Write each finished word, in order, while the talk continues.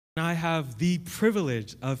And I have the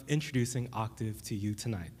privilege of introducing Oct8ve to you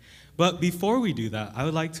tonight. But before we do that, I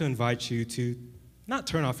would like to invite you to not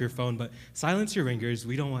turn off your phone, but silence your ringers.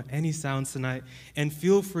 We don't want any sounds tonight. And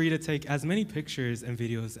feel free to take as many pictures and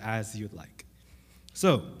videos as you'd like.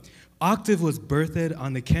 So, Oct8ve was birthed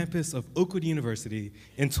on the campus of Oakwood University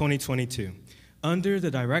in 2022, under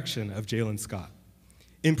the direction of Jalen Scott.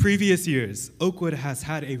 In previous years, Oakwood has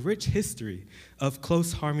had a rich history of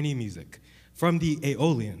close harmony music, from the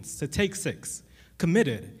Aeolians to Take 6,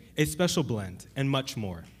 Committed, A Special Blend, and much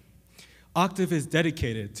more. Oct8ve is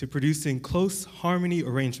dedicated to producing close harmony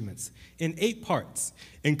arrangements in 8 parts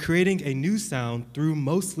and creating a new sound through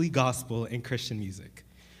mostly gospel and Christian music.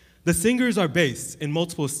 The singers are based in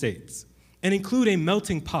multiple states and include a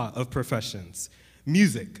melting pot of professions: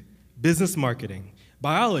 music, business marketing,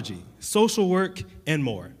 biology, social work, and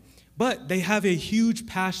more. But they have a huge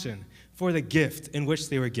passion for the gift in which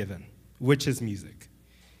they were given, which is music.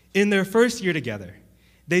 In their first year together,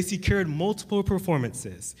 they secured multiple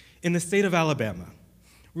performances in the state of Alabama,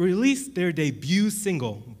 released their debut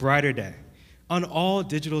single, Brighter Day, on all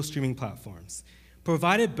digital streaming platforms,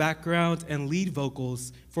 provided background and lead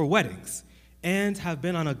vocals for weddings, and have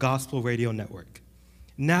been on a gospel radio network.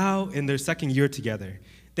 Now, in their second year together,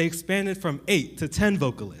 they expanded from 8 to 10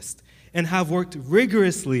 vocalists and have worked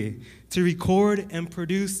rigorously to record and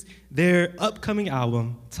produce their upcoming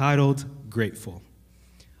album titled Grateful.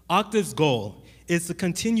 Oct8ve's goal is to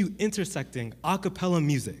continue intersecting a cappella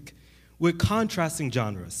music with contrasting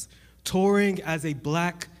genres, touring as a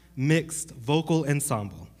Black mixed vocal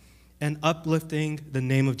ensemble, and uplifting the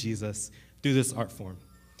name of Jesus through this art form.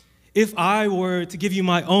 If I were to give you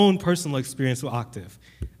my own personal experience with Oct8ve,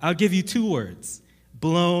 I'll give you 2 words: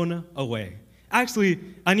 blown away. Actually,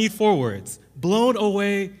 I need 4 words: blown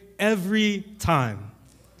away every time.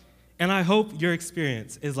 And I hope your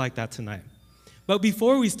experience is like that tonight. But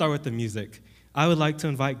before we start with the music, I would like to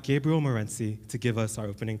invite Gabriel Morency to give us our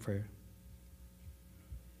opening prayer.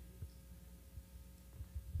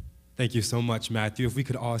 Thank you so much, Matthew. If we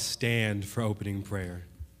could all stand for opening prayer.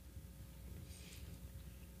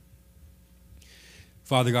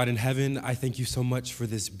 Father God in heaven, I thank you so much for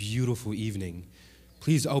this beautiful evening.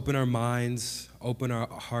 Please open our minds, open our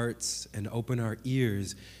hearts, and open our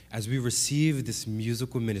ears as we receive this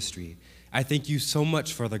musical ministry. I thank you so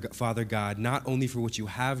much, Father God, not only for what you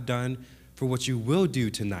have done, for what you will do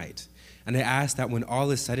tonight. And I ask that when all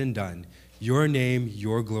is said and done, your name,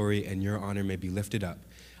 your glory, and your honor may be lifted up.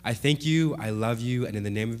 I thank you, I love you, and in the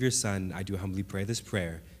name of your Son, I do humbly pray this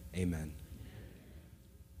prayer. Amen.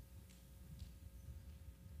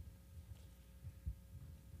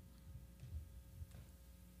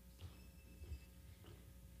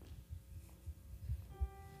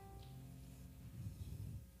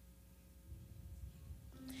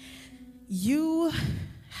 You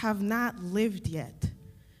have not lived yet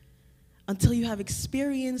until you have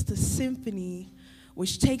experienced a symphony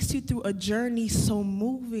which takes you through a journey so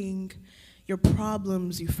moving, your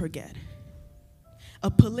problems you forget. A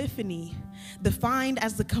polyphony, defined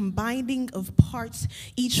as the combining of parts,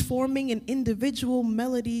 each forming an individual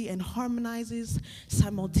melody and harmonizes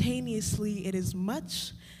simultaneously. It is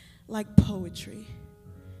much like poetry.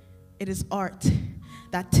 It is art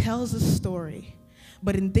that tells a story.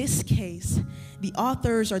 But in this case, the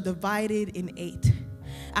authors are divided in 8.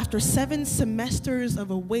 After 7 semesters of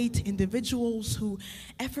await, individuals who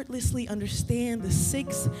effortlessly understand the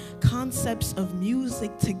 6 concepts of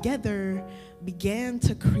music together began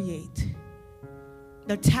to create.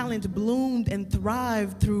 Their talent bloomed and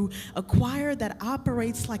thrived through a choir that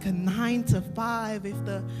operates like a 9 to 5. If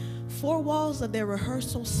the 4 walls of their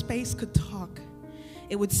rehearsal space could talk,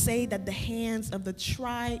 it would say that the hands of the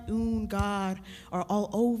triune God are all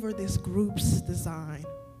over this group's design.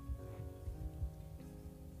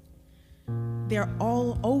 They're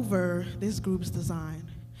all over this group's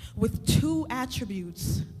design with 2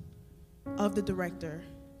 attributes of the director: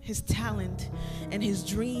 his talent and his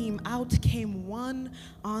dream. Out came one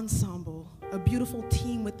ensemble, a beautiful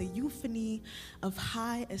team with the euphony of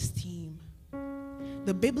high esteem.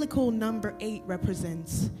 The biblical number 8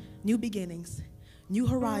 represents new beginnings, new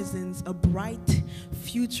horizons, a bright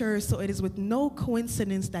future. So it is with no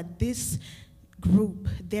coincidence that this group,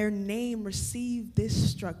 their name received this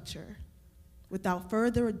structure. Without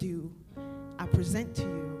further ado, I present to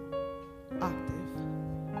you Oct8ve.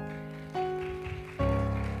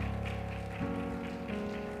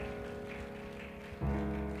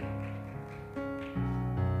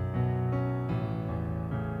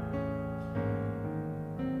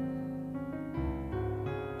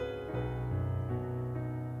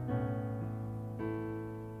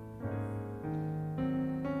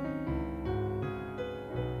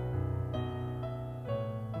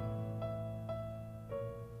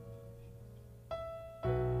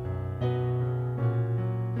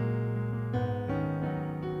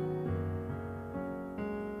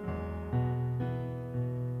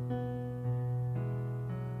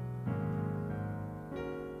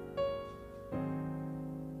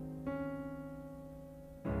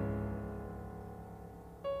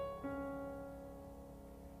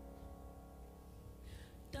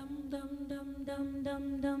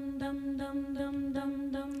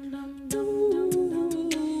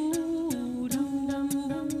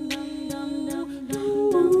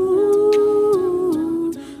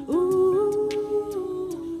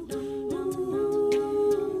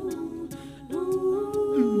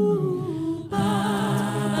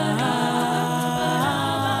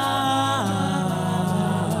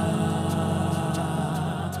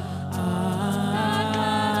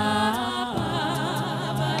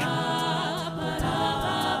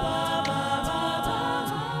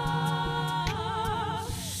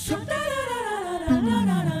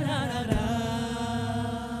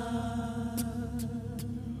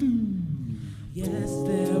 Yes,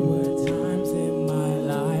 there were times in my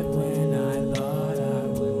life when I thought I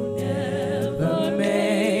would never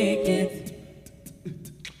make it.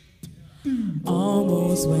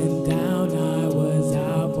 Almost went down, I was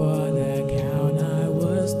out for the count, I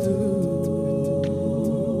was through.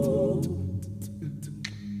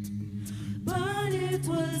 But it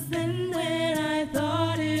was then when I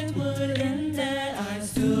thought it would end that I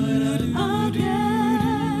stood up again.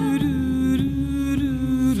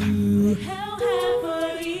 Hell had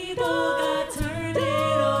for evil, God turned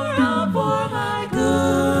it around for my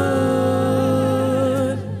good.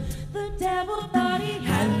 The devil thought he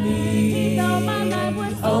had me. He thought my life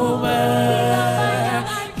was over.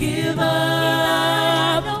 Give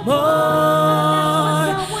up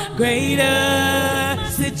more. Greater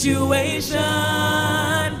situation.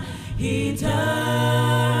 He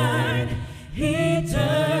turned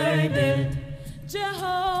it.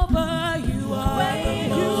 Jehovah, you are the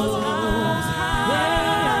most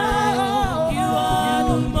high. You are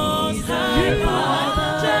the most high.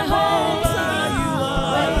 Jehovah, you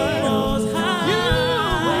are the most high.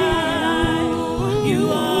 You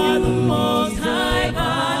are the most high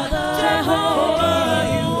God. Jehovah,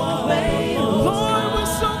 you are the Lord,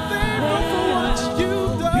 we're so thankful for what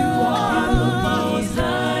you've done. You are the most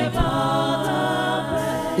high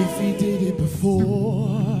Father. If he did it before,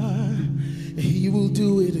 he will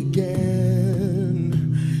do it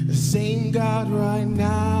again. The same God right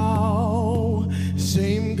now,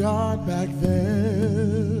 same God back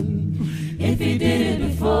then. If he did it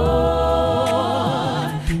before,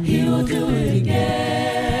 he will do it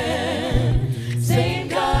again. Same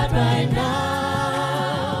God right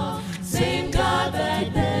now, same God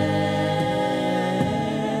back then.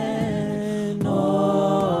 Oh,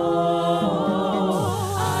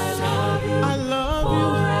 I love you. I love you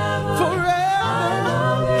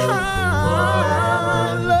Forever. forever. I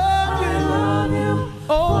love you.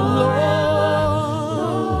 Oh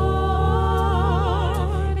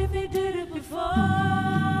Lord, if he did it before,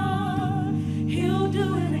 he'll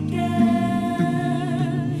do it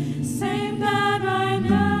again. Same God right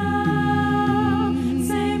now,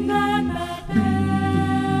 same God back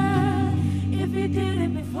then. If he did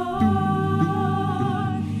it before,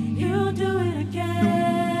 he'll do it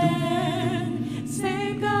again.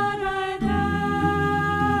 Same God right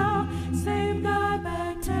now, same God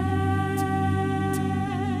back then.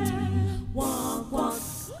 Walk, walk,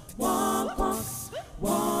 walk, walk,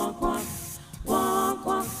 walk, walk, walk, walk,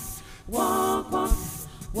 walk, walk,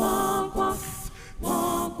 walk, walk,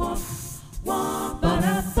 walk, walk, walk,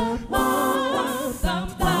 ba-da-ba, walk,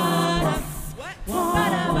 ba-da,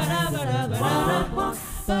 ba-da-ba-da-ba-da-ba-da-ba,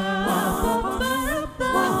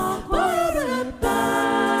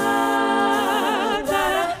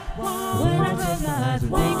 when I close my eyes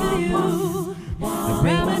and think of you,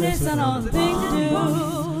 reminisce on all the things you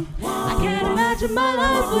do. I can't imagine my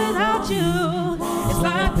life without you. It's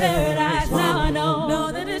like paradise now. I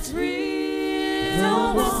know that it's real. It's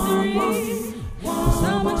no mystery.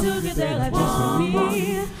 Someone took it there like just for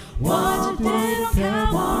me. What you did on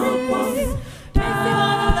Calvary makes me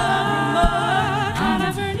wanna love you more. I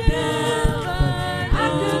never knew I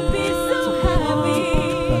could be so happy,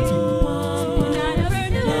 and I never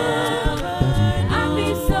knew I'd be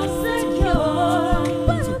so secure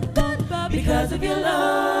because of your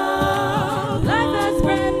love. Life has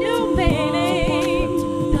brand new meaning.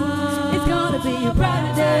 It's gonna be a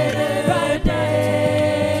brighter day, brighter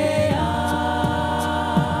day.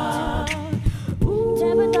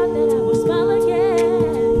 Never thought that I would smile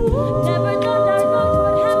again. Never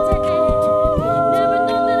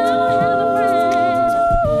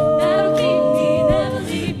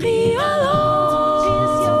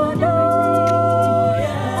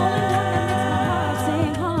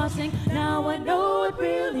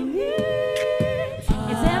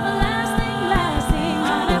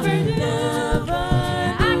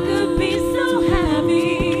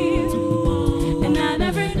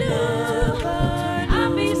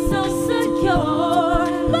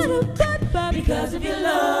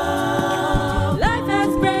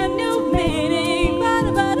meaning.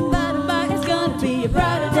 Brighter, brighter, brighter, brighter. It's gonna be a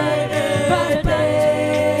brighter day, brighter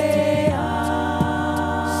day.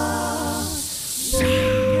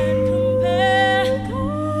 Can't compare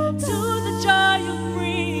to the joy you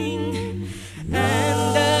bring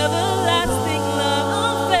and everlasting love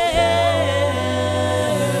affair.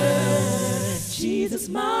 Jesus,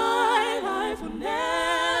 my life will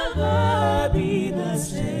never be the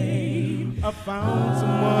same. I found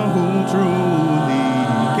someone who truly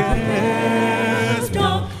cares.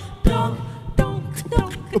 Don't, don't, don't,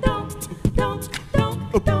 don't, don't, don't, don't,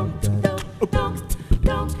 don't, don't,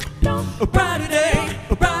 don't, don't. A brighter day,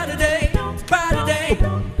 a brighter day, brighter day.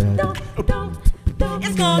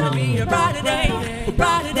 It's gonna be a brighter day,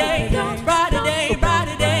 brighter day, brighter day,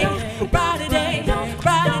 brighter day, brighter day,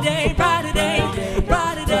 brighter day, brighter day,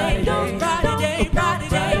 brighter day, brighter day, brighter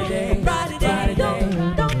day, brighter day.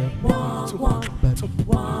 Walk, walk,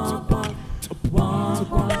 walk, walk, walk,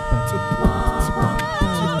 walk,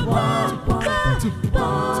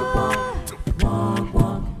 walk,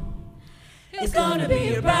 walk. It's gonna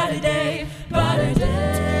be a brighter day, brighter day.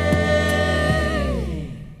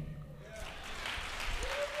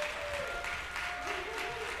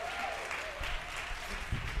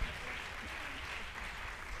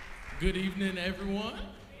 Good evening, everyone.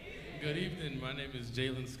 Good evening. My name is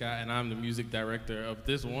Jalen Scott, and I'm the music director of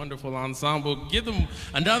this wonderful ensemble. Give them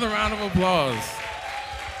another round of applause.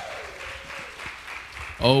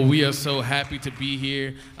 Oh, we are so happy to be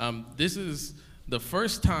here. This is the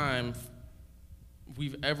first time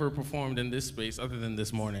we've ever performed in this space other than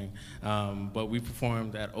this morning. But we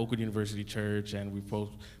performed at Oakwood University Church, and we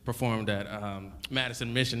performed at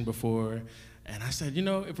Madison Mission before. And I said, you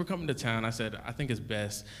know, if we're coming to town, I said, I think it's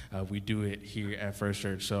best we do it here at First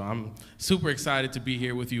Church. So I'm super excited to be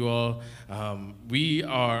here with you all. We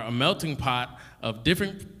are a melting pot of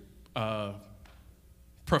different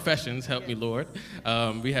professions, help me, Lord.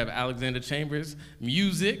 We have Alexander Chambers,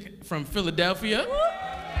 music from Philadelphia.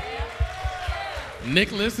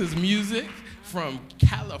 Nicholas is music from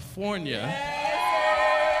California.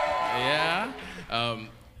 Yeah.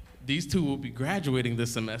 These two will be graduating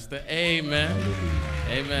this semester. Amen.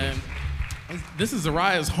 Amen. This is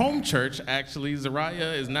Zariah's home church, actually.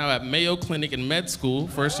 Zariah is now at Mayo Clinic in med school,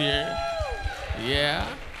 first year. Yeah.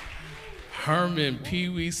 Herman Pee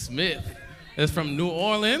Wee Smith is from New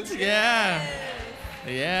Orleans. Yeah.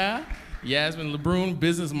 Yeah. Yasmin LeBrun,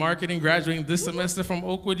 business marketing, graduating this semester from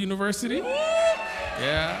Oakwood University.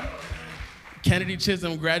 Yeah. Kennedy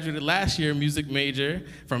Chisholm graduated last year, music major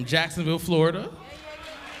from Jacksonville, Florida.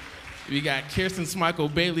 We got Kirsten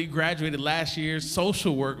Smyko Bailey, graduated last year,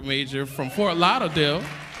 social work major from Fort Lauderdale.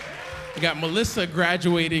 We got Melissa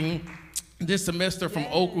graduating this semester from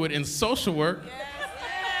Oakwood in social work.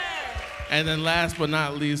 And then last but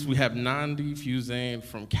not least, we have Nandi Fusane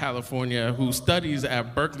from California, who studies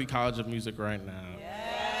at Berklee College of Music right now.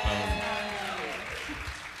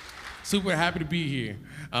 Super happy to be here.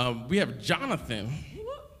 We have Jonathan.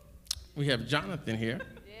 We have Jonathan here.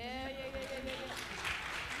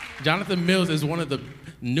 Jonathan Mills is one of the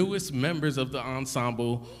newest members of the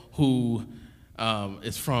ensemble who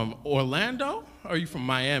is from Orlando? Or are you from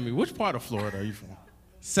Miami? Which part of Florida are you from?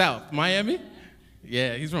 South, Miami?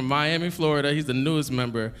 Yeah, he's from Miami, Florida. He's the newest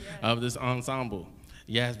member of this ensemble.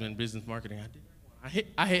 Yasmin, business marketing. I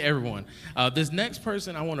hate everyone. This next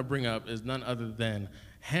person I want to bring up is none other than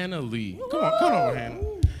Hannah Lee. Come on, Hannah.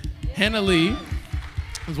 Hannah Lee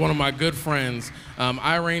is one of my good friends.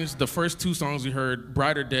 I arranged the first two songs we heard,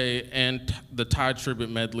 Brighter Day and the Tide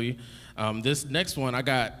Tribute Medley. This next one, I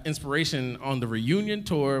got inspiration on the reunion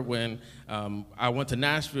tour when I went to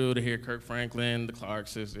Nashville to hear Kirk Franklin, the Clark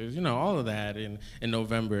Sisters, you know, all of that in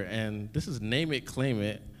November. And this is Name It, Claim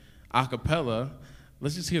It, a cappella.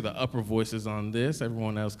 Let's just hear the upper voices on this.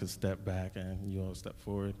 Everyone else could step back and you all step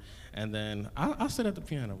forward. And then I'll sit at the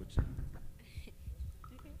piano with you.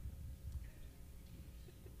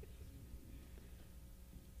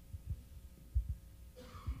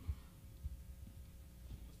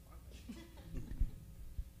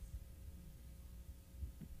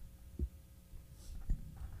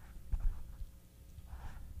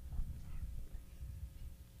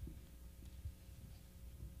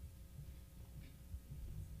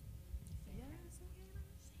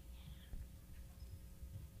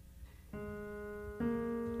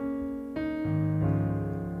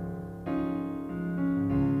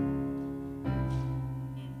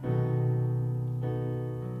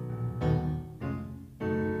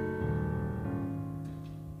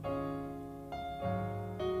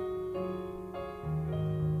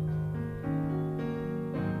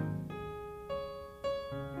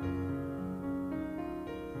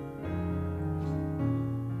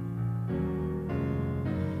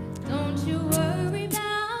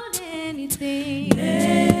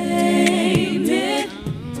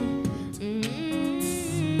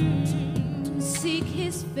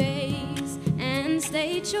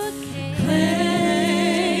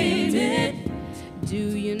 Do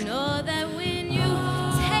you know that when you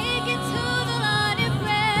take it to the Lord in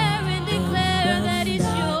prayer and declare that it's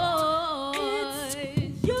yours,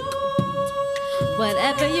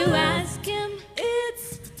 whatever you ask Him,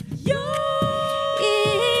 it's yours.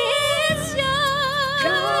 It's yours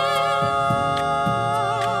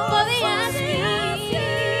for the asking.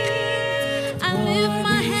 I lift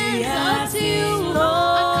my hands up to you.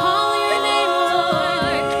 I call your name,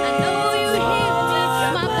 Lord. I know you hear me,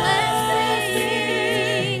 my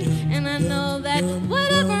blessing. And I know that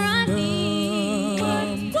whatever I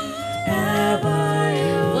need,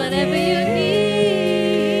 whatever you need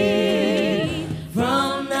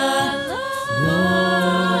from the Lord.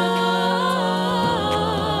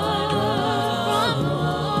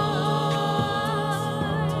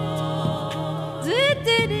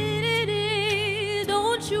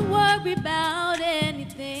 Don't you worry about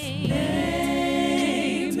anything.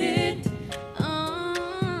 Name it.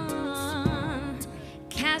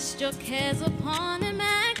 Cast your cares upon Him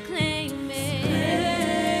and claim it.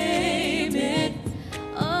 Claim it.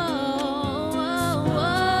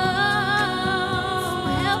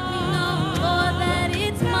 Help me know, Lord, that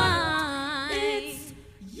it's mine. It's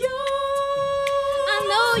yours. I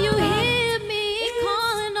know you hear me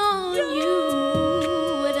calling on you.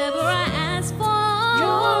 Whatever I ask for,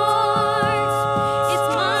 it's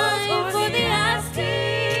mine for the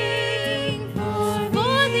asking, Lord.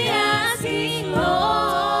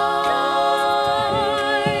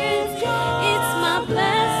 It's my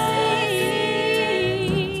blessing,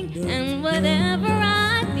 and whatever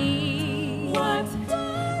I need,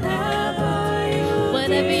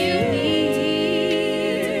 whatever you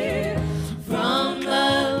need from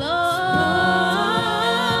the Lord.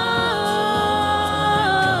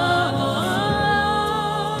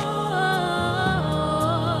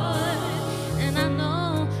 And I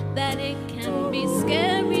know that it can be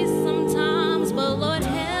scary sometimes, but Lord,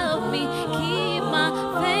 help me keep my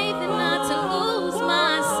faith and not to lose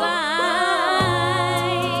my sight.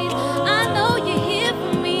 I know you're here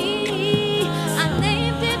for me. I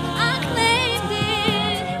named it, I claimed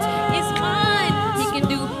it. It's mine. He can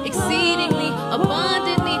do exceedingly,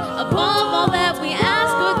 abundantly, above all that we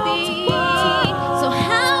ask or think. So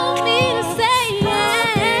help me to say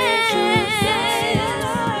yes.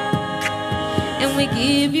 And we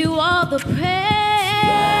give you all the praise.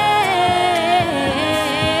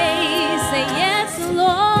 Say yes,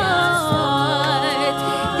 Lord.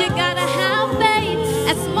 You gotta have faith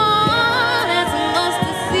as small as a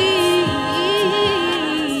mustard seed.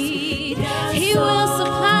 He will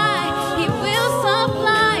supply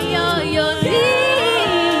all your needs.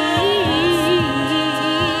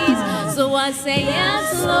 So I say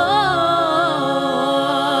yes, Lord.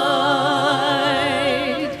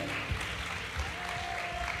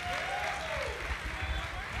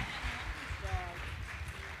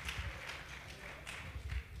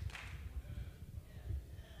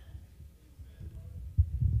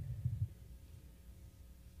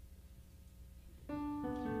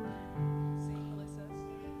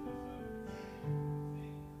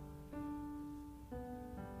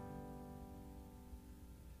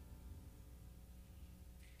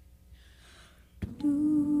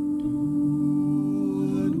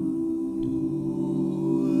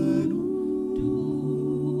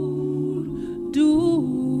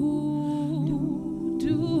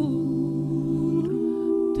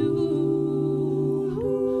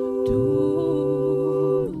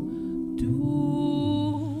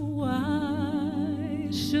 Why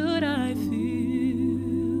should I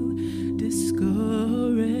feel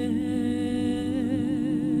discouraged?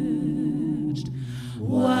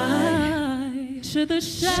 Why should the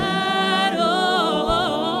shadows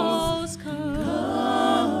come?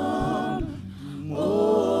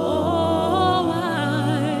 Oh,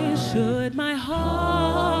 why should my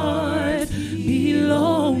heart be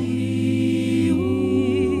lonely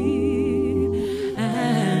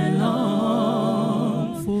and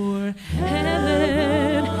long for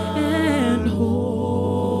heaven and home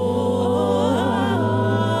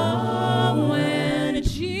when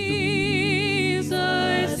Jesus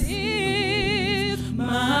is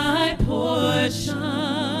my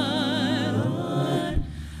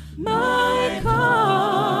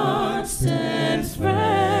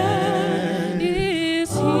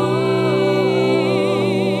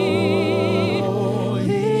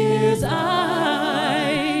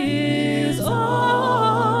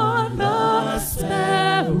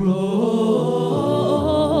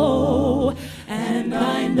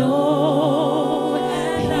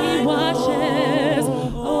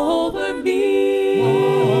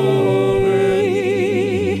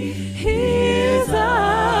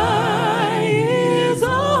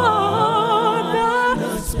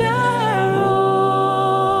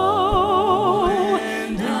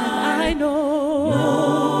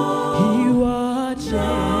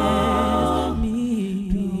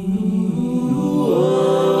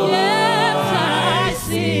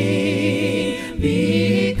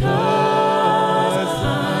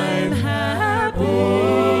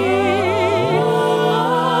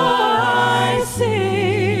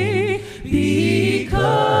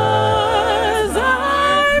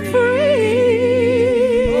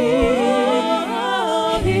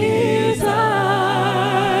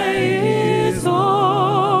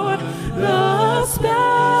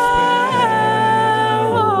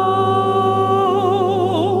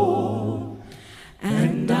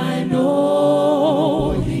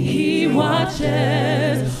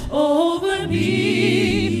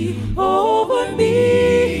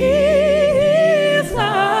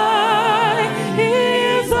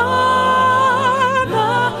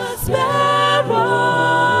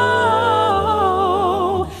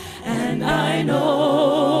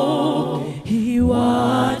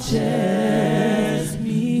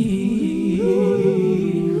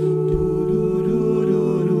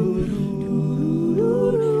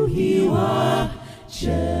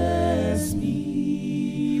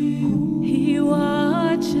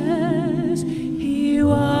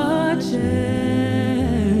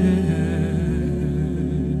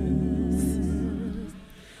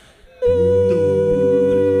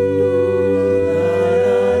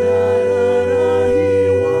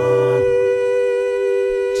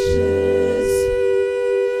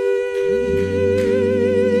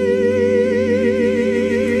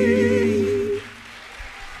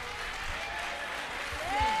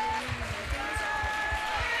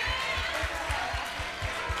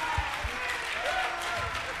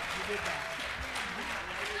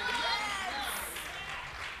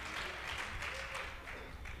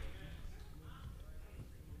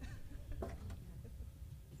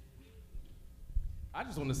I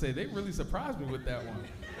just want to say they really surprised me with that one.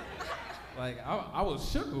 Like, I was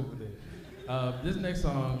shook over there. This next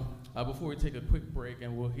song, before we take a quick break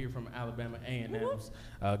and we'll hear from Alabama A&M's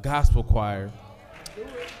gospel choir.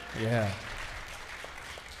 Yeah.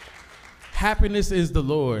 Happiness is the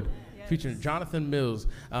Lord, featuring Jonathan Mills.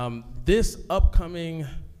 This upcoming,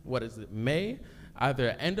 May? Either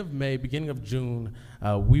end of May, beginning of June,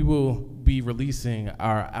 we will be releasing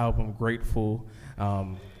our album, Grateful.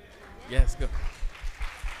 Yes, go.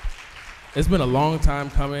 It's been a long time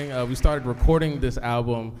coming. We started recording this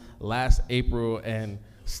album last April, and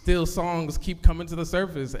still songs keep coming to the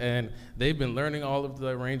surface, and they've been learning all of the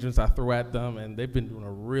arrangements I throw at them, and they've been doing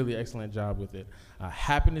a really excellent job with it.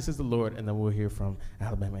 Happiness is the Lord, and then we'll hear from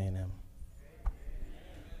Alabama A&M.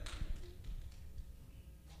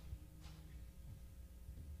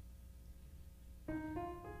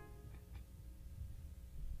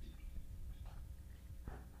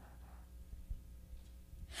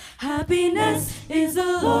 Happiness is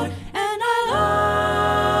the Lord, and I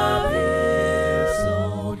love Him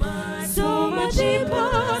so much. So much He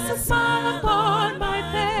puts a smile upon my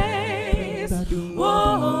face.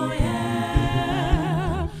 Oh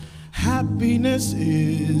yeah. Happiness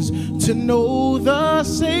is to know the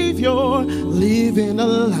Savior, living a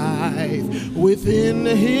life within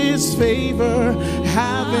His favor,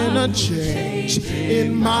 having a change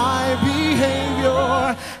in my behavior.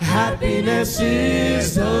 Happiness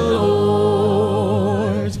is the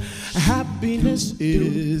Lord's. Happiness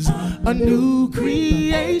is a new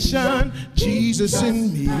creation, Jesus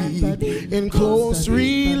in me, in close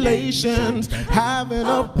relations, having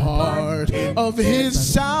a part of His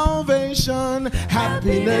salvation.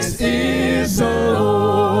 Happiness is the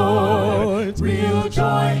Lord's. Real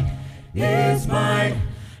joy is mine,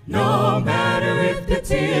 no matter if the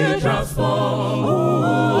teardrops fall.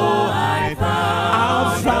 Oh, I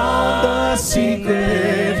found the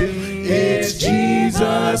secret. It's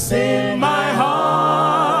Jesus in my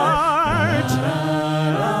heart.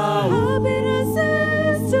 Happiness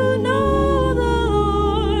is to know the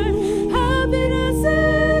Lord. Happiness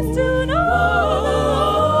is to know the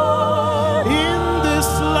Lord. In this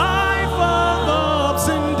life of ups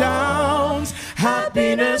and downs,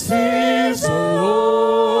 happiness is the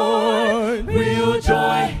Lord. Real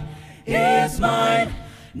joy is mine,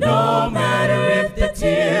 no matter if the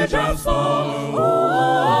teardrops fall.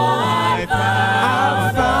 I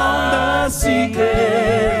found the secret.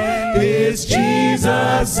 It's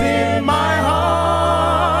Jesus in my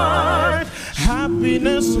heart.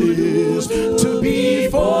 Happiness is to be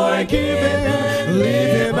forgiven,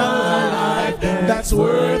 living a life that's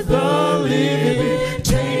worth the living,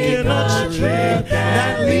 taking a trip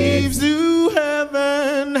that leads to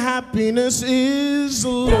heaven. Happiness is the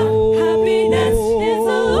Lord. Happiness is the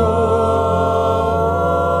Lord.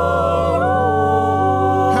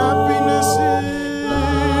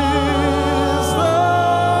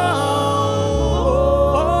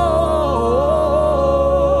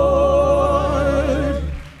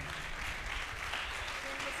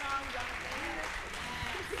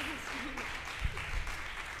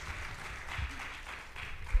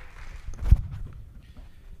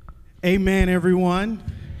 Amen, everyone.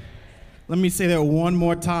 Let me say that one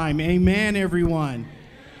more time. Amen, everyone.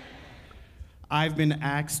 I've been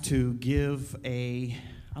asked to give I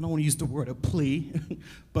don't want to use the word a plea,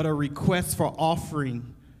 but a request for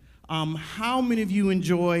offering. How many of you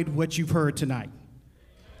enjoyed what you've heard tonight?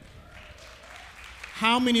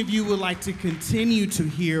 How many of you would like to continue to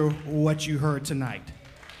hear what you heard tonight?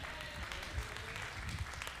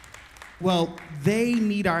 Well, they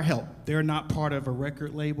need our help. They're not part of a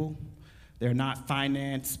record label. They're not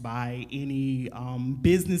financed by any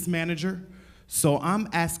business manager. So I'm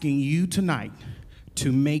asking you tonight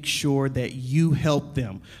to make sure that you help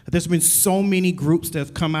them. There's been so many groups that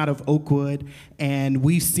have come out of Oakwood, and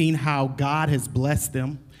we've seen how God has blessed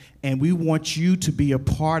them, and we want you to be a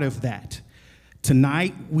part of that.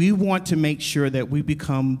 Tonight, we want to make sure that we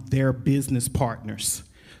become their business partners.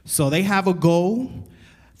 So they have a goal.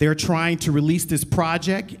 They're trying to release this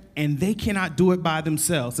project, and they cannot do it by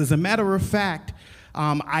themselves. As a matter of fact,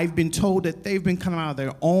 I've been told that they've been coming out of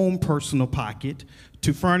their own personal pocket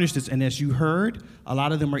to furnish this. And as you heard, a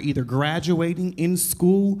lot of them are either graduating in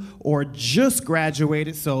school or just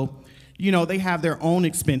graduated. So, you know, they have their own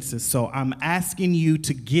expenses. So I'm asking you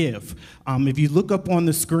to give. If you look up on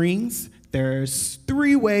the screens, there's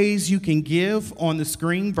 3 ways you can give on the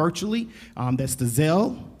screen virtually. That's the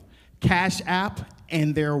Zelle, Cash App,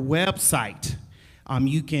 and their website.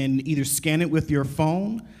 You can either scan it with your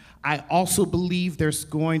phone. I also believe there's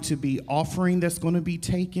going to be offering that's going to be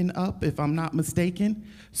taken up, if I'm not mistaken.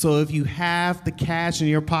 So if you have the cash in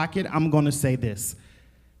your pocket, I'm going to say this.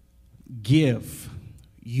 give.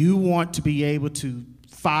 You want to be able to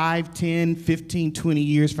 5, 10, 15, 20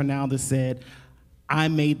 years from now that said, I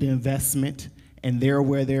made the investment and they're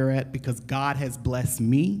where they're at because God has blessed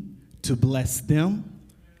me to bless them.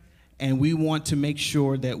 And we want to make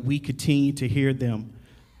sure that we continue to hear them.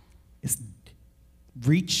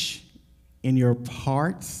 Reach in your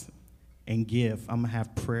hearts and give. I'm going to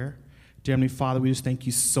have prayer. Dear Heavenly Father, we just thank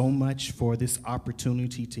you so much for this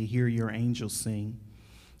opportunity to hear your angels sing.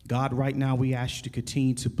 God, right now we ask you to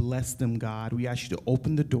continue to bless them, God. We ask you to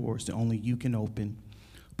open the doors that only you can open.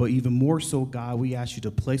 But even more so, God, we ask you to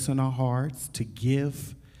place on our hearts to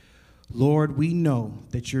give. Lord, we know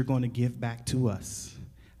that you're going to give back to us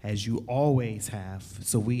as you always have.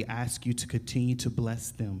 So we ask you to continue to bless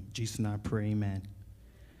them. Jesus and I pray, amen.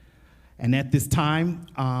 And at this time,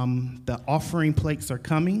 the offering plates are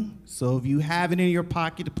coming. So if you have it in your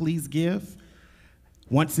pocket, please give.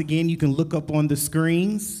 Once again, you can look up on the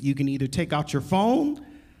screens. You can either take out your phone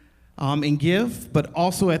and give, but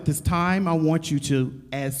also at this time, I want you to,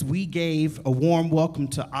 as we gave a warm welcome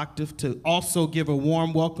to Oct8ve, to also give a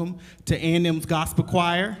warm welcome to A&M's Gospel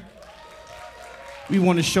Choir. We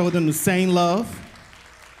want to show them the same love.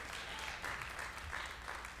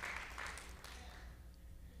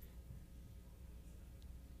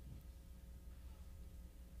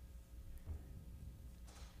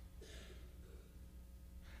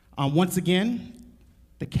 Once again,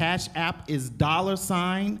 the Cash App is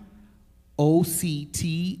 $OCT8,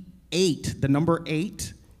 the number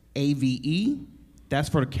 8, AVE. That's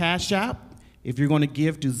for the Cash App. If you're going to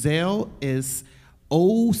give to Zelle, is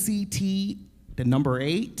OCT, the number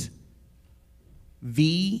 8,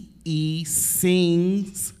 VE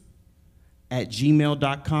sings at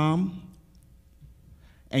gmail.com.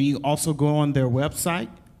 And you also go on their website,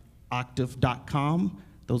 Oct8ve.com.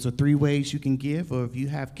 Those are 3 ways you can give, or if you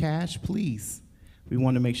have cash, please. We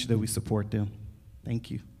want to make sure that we support them. Thank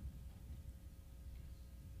you.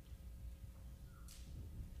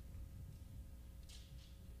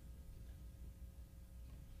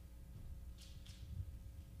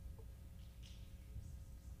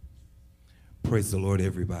 Praise the Lord,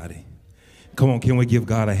 everybody. Come on, can we give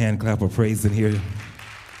God a hand clap of praise in here?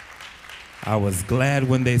 I was glad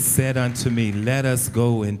when they said unto me, let us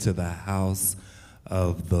go into the house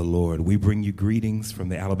of the Lord. We bring you greetings from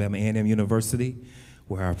the Alabama A&M University,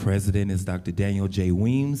 where our president is Dr. Daniel J.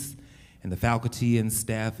 Weems, and the faculty and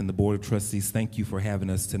staff and the board of trustees. Thank you for having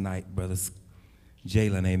us tonight, brothers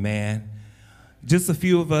Jalen, amen. Just a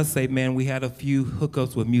few of us, amen, we had a few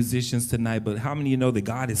hookups with musicians tonight, but how many of you know that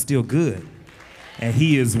God is still good? And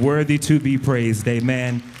he is worthy to be praised,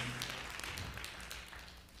 amen.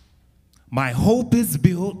 My hope is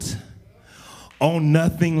built on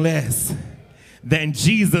nothing less than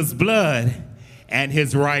Jesus' blood and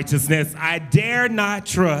his righteousness. I dare not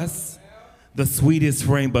trust the sweetest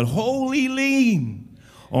frame, but wholly lean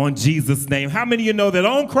on Jesus' name. How many of you know that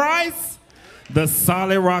on Christ, the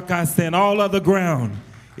solid rock I stand, all other ground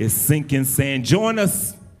is sinking sand? Join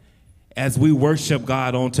us as we worship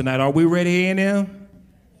God on tonight. Are we ready, A&M?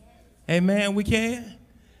 Amen, we can?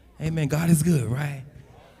 Amen, God is good, right?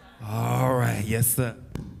 All right, yes, sir.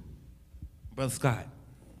 Brother Scott.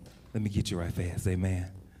 Let me get you right fast, amen.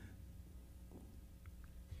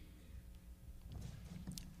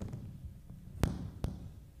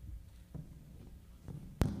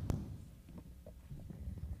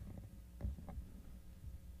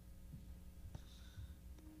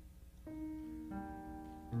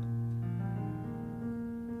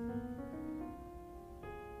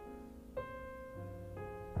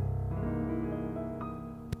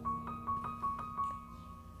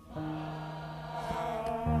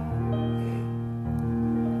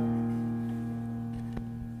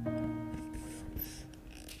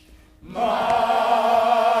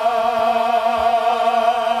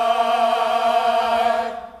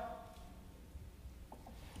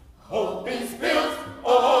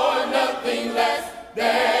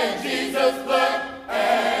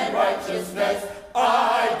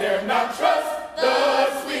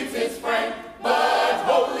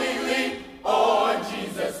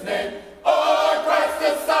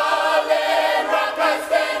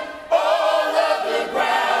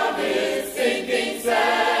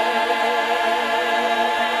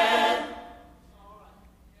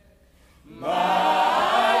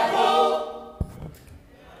 My hope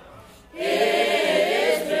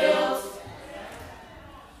is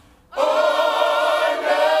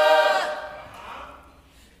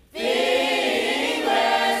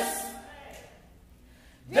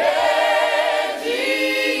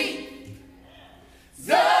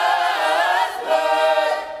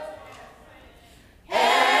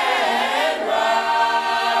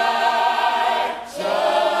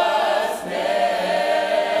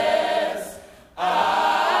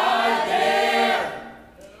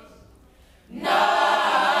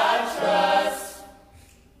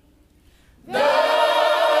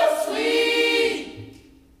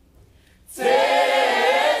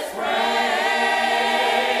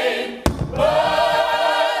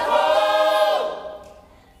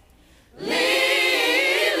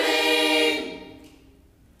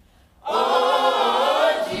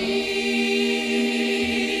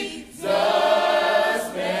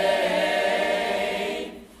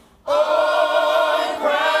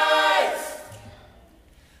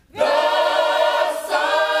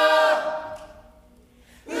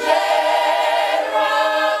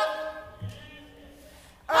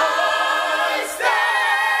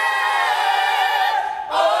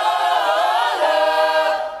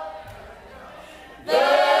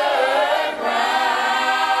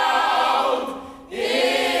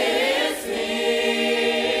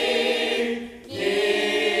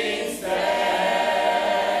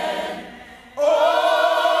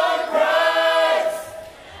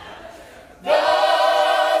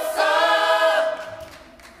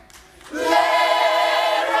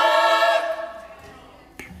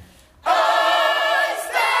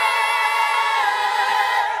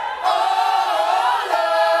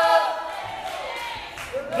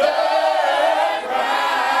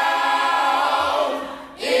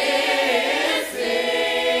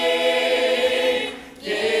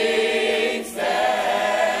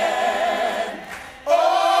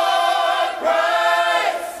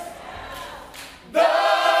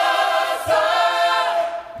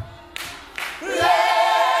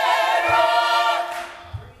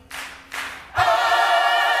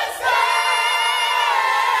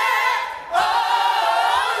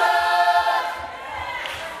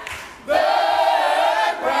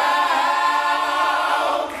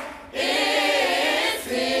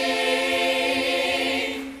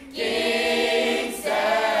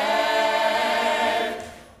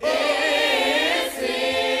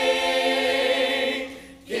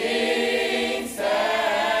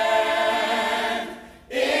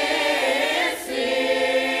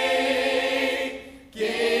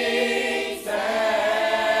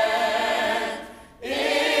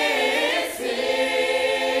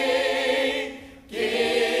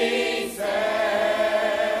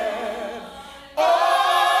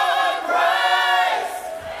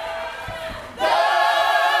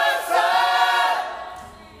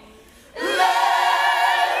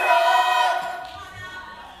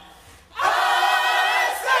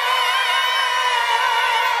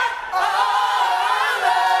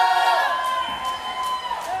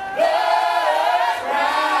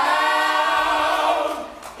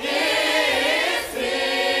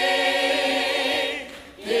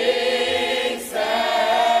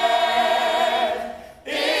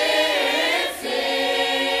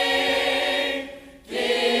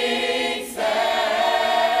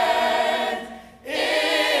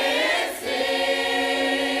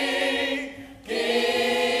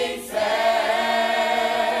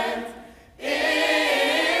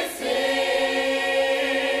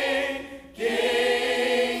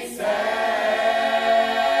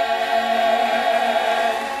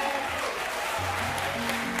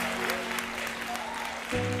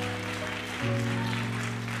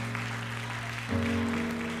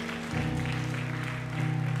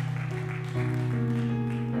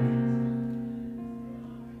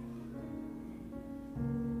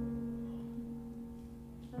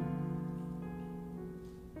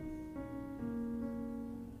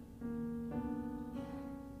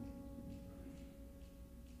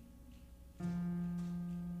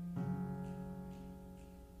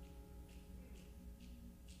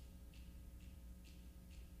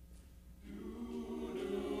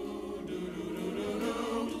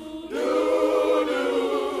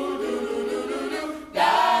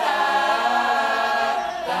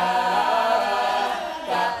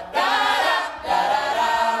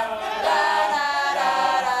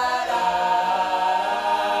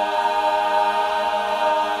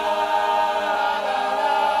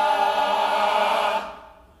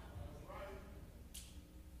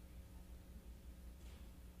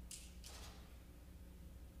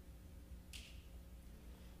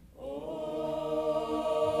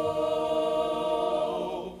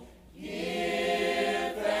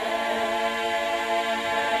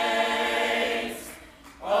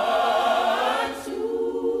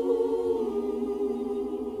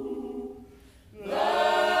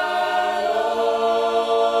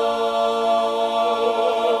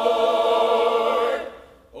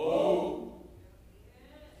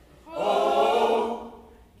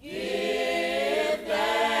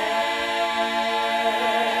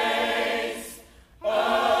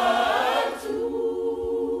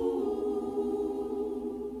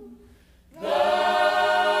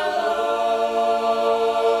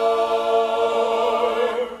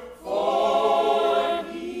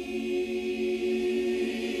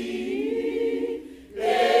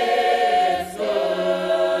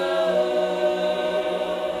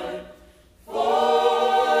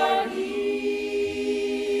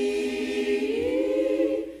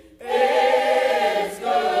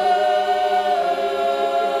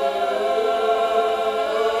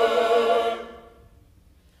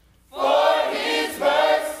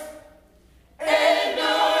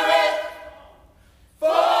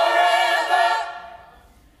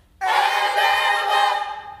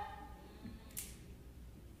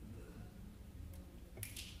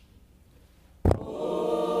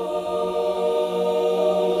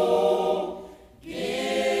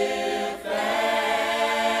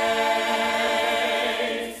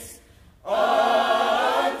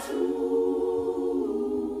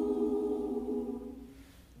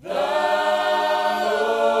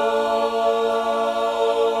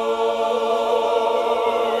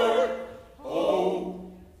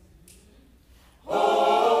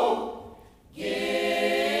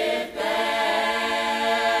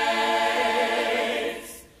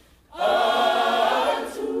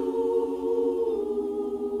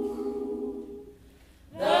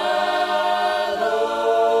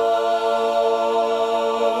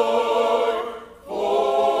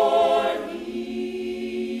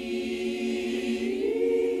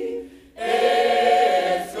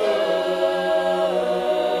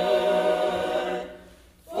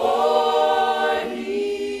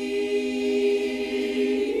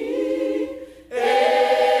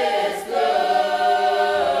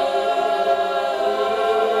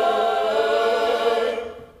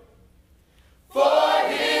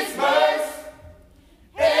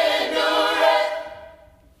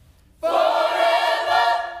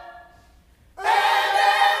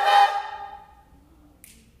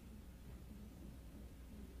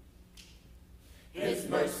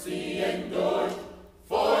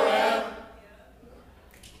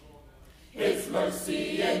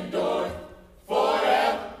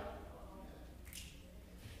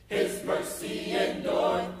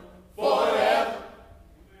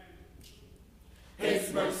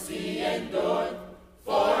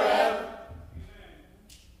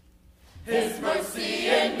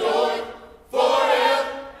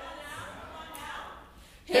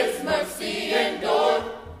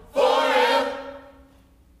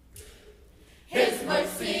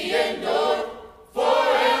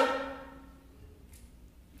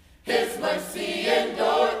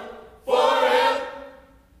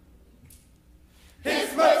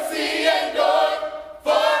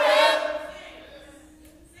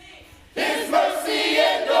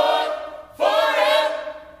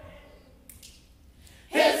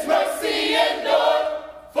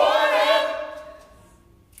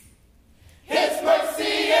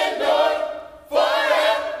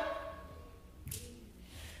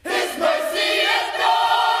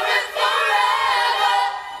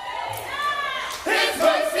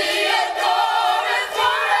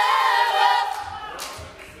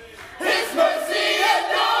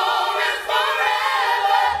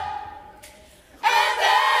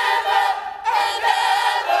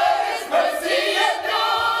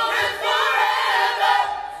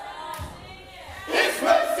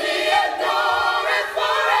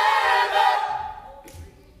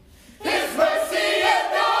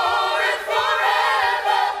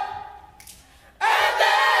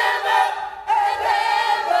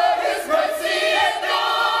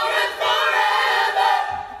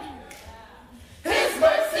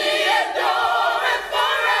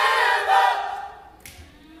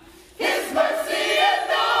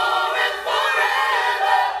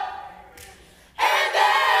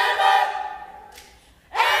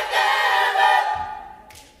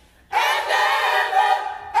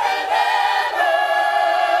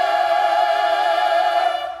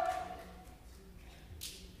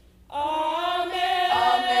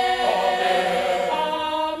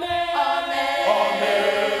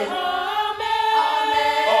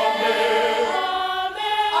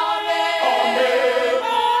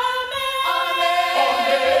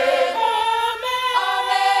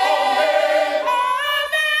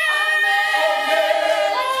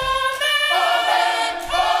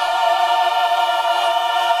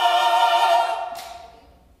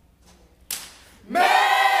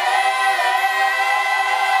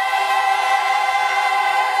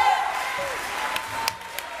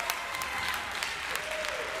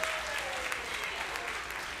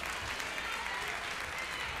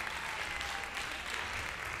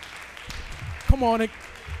Come on.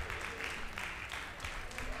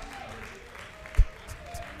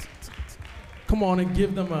 Come on and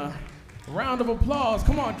give them a round of applause.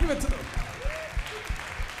 Come on, give it to them.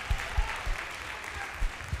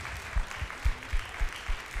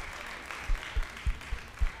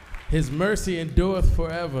 His mercy endureth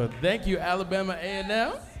forever. Thank you, Alabama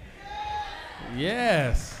A&M.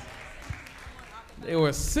 Yes. They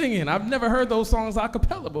were singing. I've never heard those songs a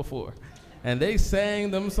cappella before. And they sang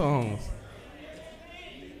them songs.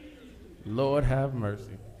 Lord have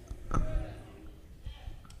mercy.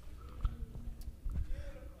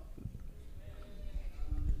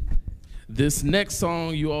 This next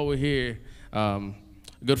song you all will hear, a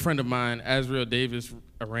good friend of mine, Azrael Davis,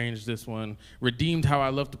 arranged this one, Redeemed How I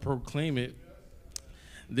Love to Proclaim It.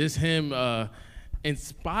 This hymn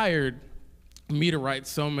inspired me to write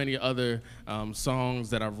so many other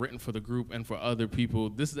songs that I've written for the group and for other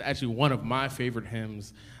people. This is actually one of my favorite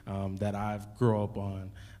hymns that I've grown up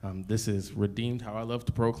on. This is Redeemed How I Love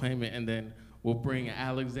to Proclaim It, and then we'll bring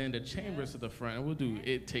Alexander Chambers to the front, and we'll do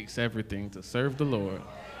It Takes Everything to Serve the Lord.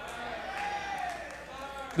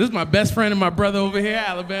 This is my best friend and my brother over here,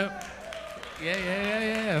 Alabama.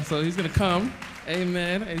 Yeah. So he's gonna come,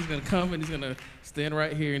 amen, and he's gonna come and he's gonna stand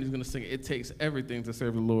right here and he's gonna sing It Takes Everything to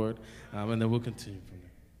Serve the Lord, and then we'll continue from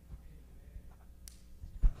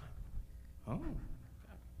there.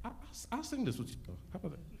 Oh, I'll sing this with you. How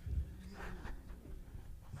about that?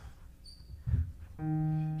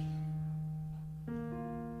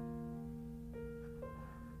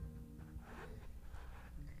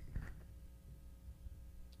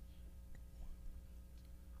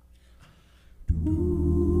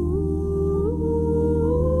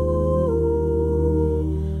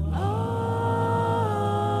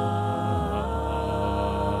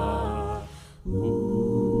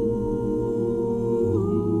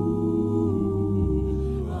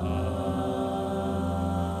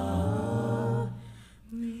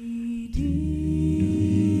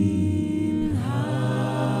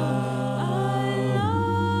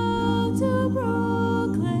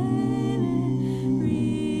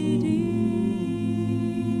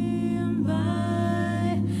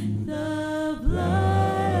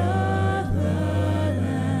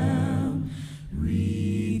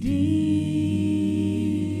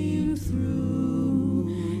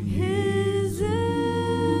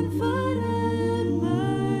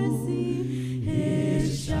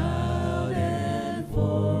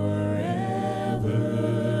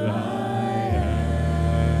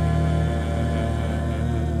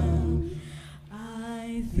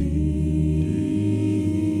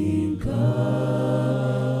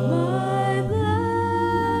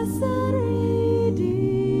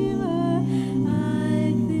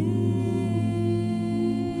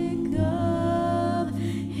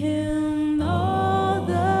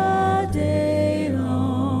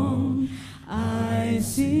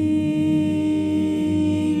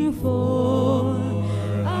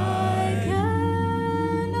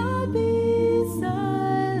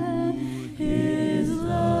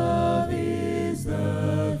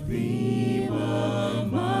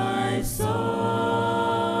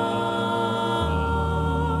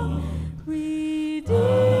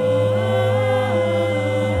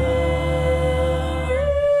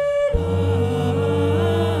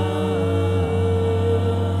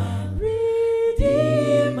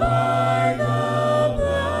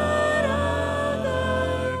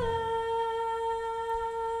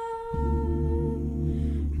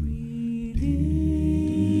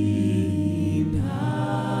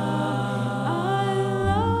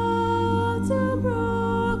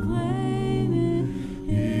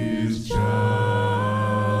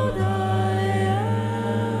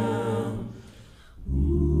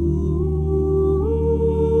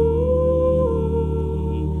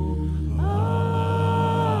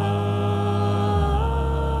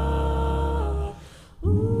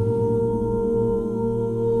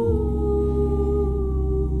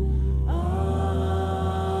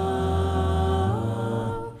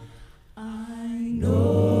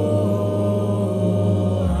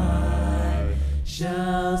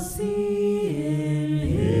 shall see in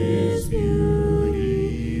his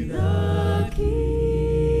beauty the King,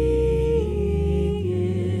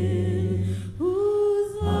 in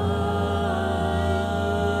whose light,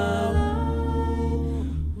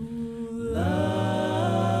 who loving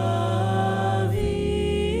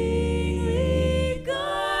regardeth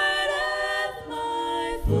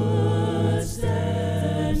my footsteps,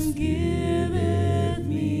 giveth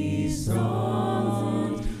me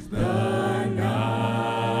songs the night.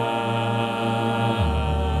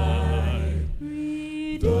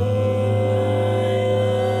 Redeemed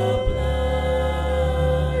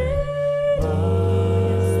by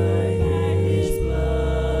his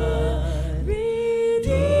blood,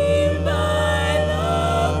 redeemed by the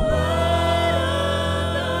blood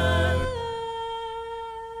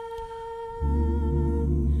of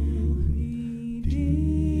the redeemed.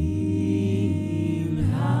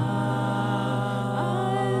 How I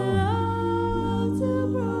love to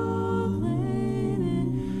proclaim it,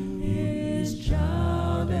 his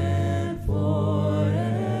child, and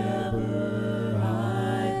forever I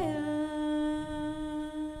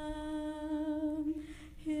am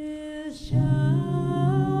his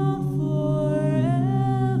child,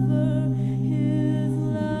 forever his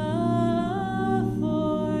love,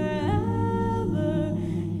 forever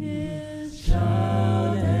his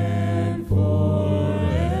child, and forever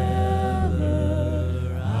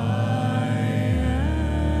I am.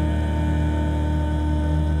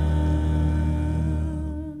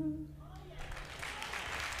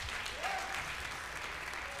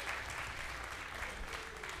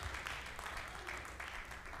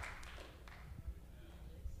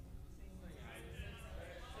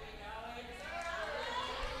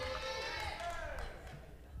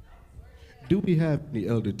 Do we have any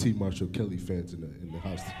Elder T. Marshall Kelly fans in the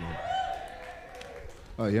house tonight?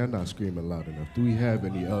 Oh, y'all not screaming loud enough. Do we have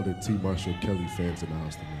any Elder T. Marshall Kelly fans in the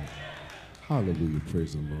house tonight? Hallelujah,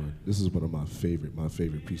 praise the Lord. This is one of my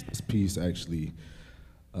favorite pieces. This piece actually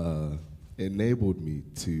enabled me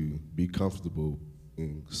to be comfortable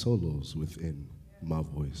in solos within my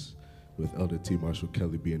voice, with Elder T. Marshall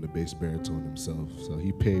Kelly being the bass baritone himself. So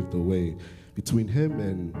he paved the way. Between him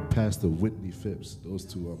and Pastor Whitney Phipps, those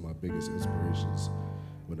two are my biggest inspirations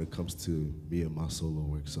when it comes to me and my solo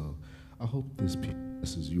work. So I hope this piece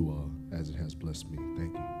blesses you all as it has blessed me.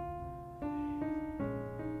 Thank you.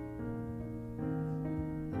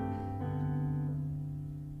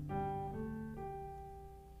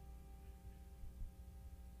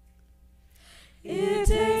 It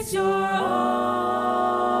takes your all.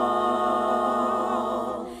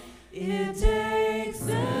 It takes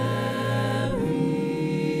everything.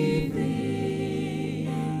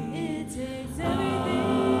 It takes everything.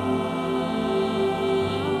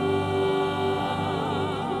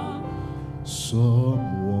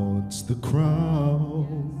 Some wants the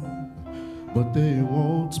crown, but they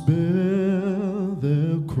won't bear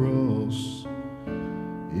their cross.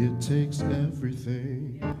 It takes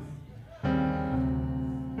everything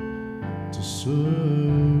to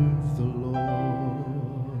serve the Lord.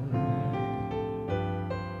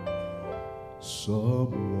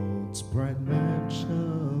 Some want bright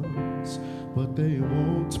mansions, but they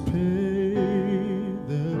won't pay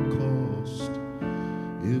their cost.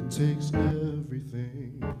 It takes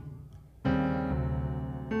everything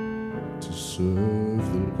to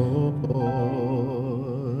serve the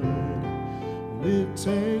Lord. It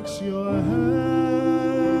takes your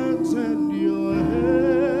hands and your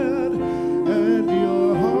head and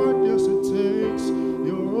your heart. Yes, it takes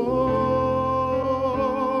your all.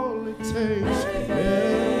 It takes everything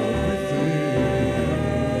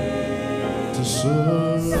to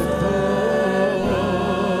serve the Lord.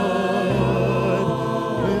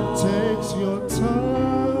 It takes your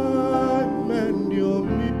time and your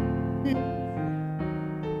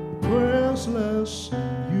prayers lest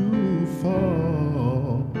you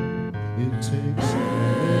fall. It takes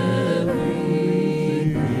everything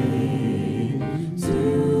to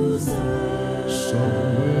somewhere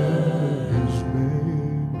His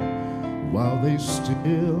name, while they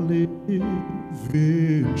still live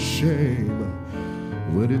in shame.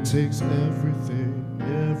 But it takes everything,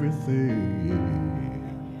 everything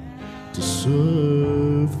to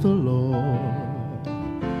serve the Lord.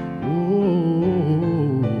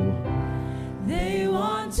 Oh, They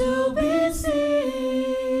want to be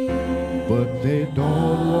seen, but they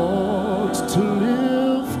don't want to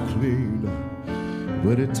live clean.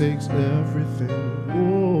 But it takes everything,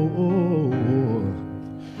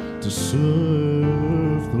 to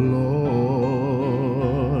serve the Lord.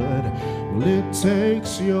 Well, it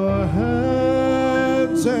takes your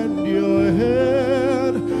hands and your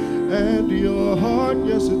head and your heart.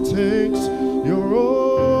 Yes, it takes your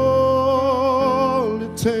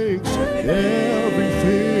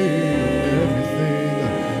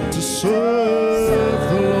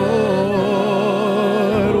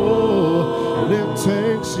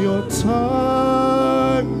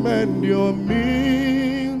the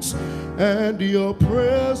means and your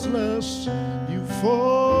prayers less you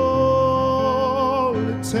fall.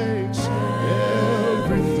 It takes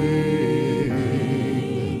everything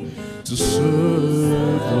to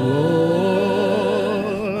serve the Lord.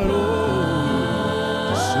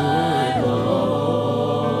 To serve the Lord.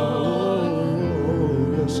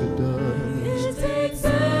 Yes, it does. It takes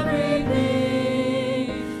everything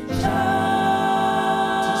just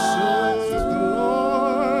To serve the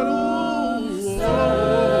Lord. To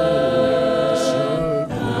serve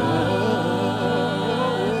the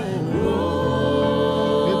Lord.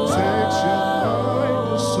 It takes your mind,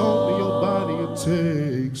 your soul, and your body. It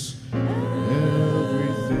takes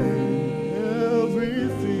everything,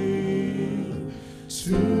 everything to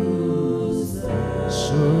serve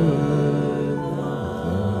the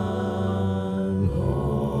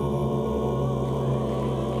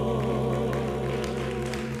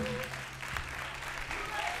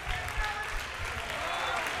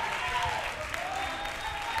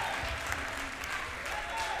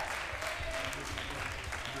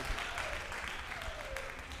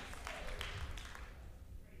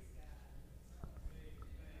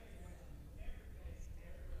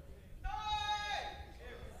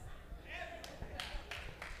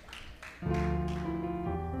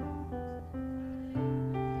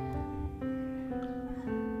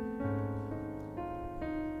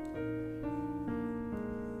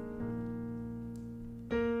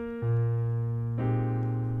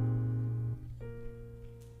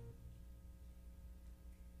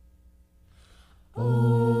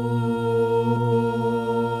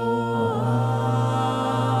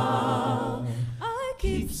I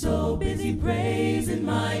keep so busy praising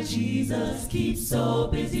my Jesus. Keep so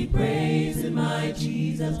busy praising my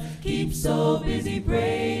Jesus. Keep so busy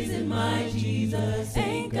praising my Jesus.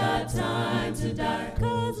 Ain't got time to die.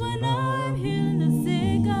 'Cause when I'm healing the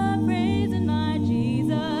sick, I'm praising my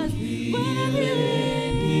Jesus. When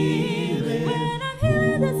I'm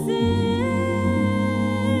healing the sick,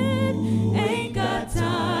 ain't got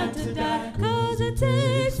time to die. 'Cause it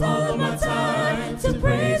takes all of my time to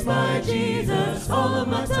praise my Jesus. All of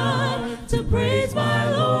my time to praise my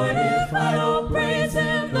Lord. If I don't praise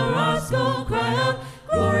him, the rocks gon' cry out,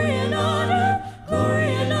 glory and honor,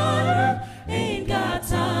 glory and honor. Ain't got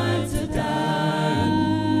time to die.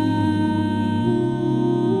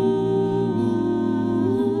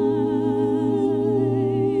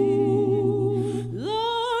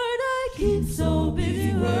 Lord, I keep so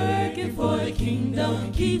busy working for the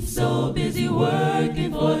kingdom. Keep so busy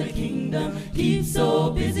working for the kingdom. Keep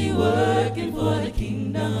so busy working for the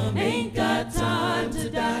kingdom. Ain't got time to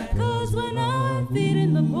die. 'Cause when I'm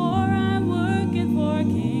feeding the poor, I'm working for a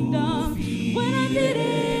kingdom. When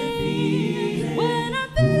I'm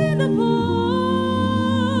feeding the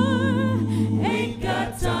poor, ain't got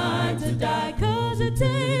time to die. 'Cause it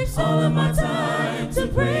takes all of my time to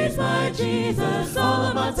praise my Jesus. All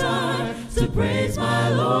of my time to praise my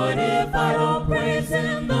Lord. If I don't praise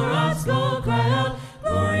him, the rocks gon' cry out,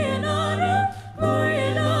 glory and honor, glory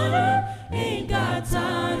and honor. Ain't got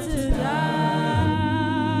time to die.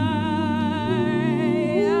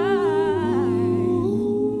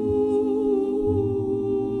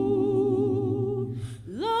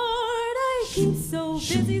 Lord, I keep so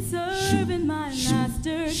busy serving my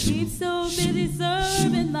master. Keep so busy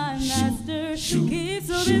serving my master. Keep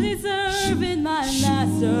so busy serving my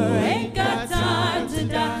master. Ain't got time to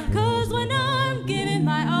die. 'Cause when I'm giving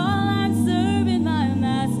my all, I'm serving my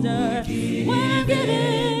master. When I'm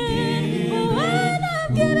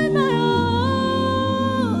giving my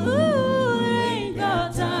all, ooh, ain't got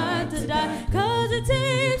time to die. 'Cause it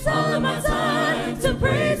takes all of my time to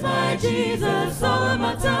praise my Jesus. All of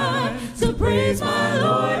my time to praise my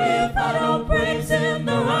Lord. If I don't praise him,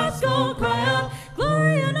 the rocks gon' cry out,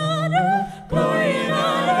 glory and honor, glory and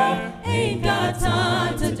honor. Ain't got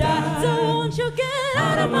time to die. So won't you get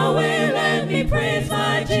out of my way? Let me praise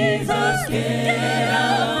my Jesus. Get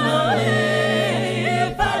out of my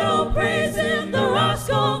way. If I don't praise him, the rocks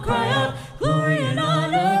gon' cry out, glory and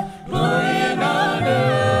honor, glory and honor.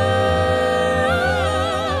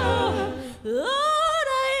 Lord,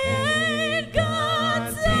 I ain't got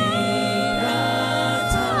time to die.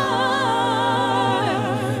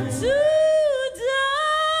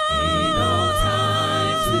 Ain't no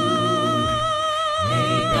time to,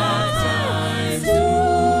 ain't got time to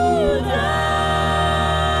die.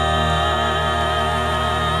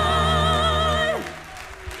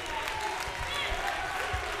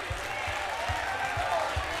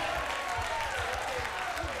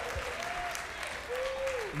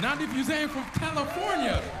 Not if you ain't from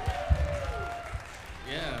California.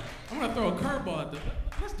 Yeah, I'm gonna throw a curveball at the.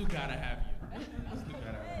 Let's do Gotta Have You. Let's do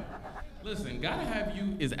Gotta Have You. Listen, Gotta Have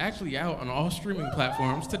You is actually out on all streaming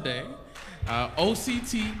platforms today.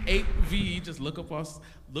 Oct8ve, just look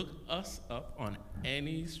us up on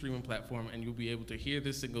any streaming platform, and you'll be able to hear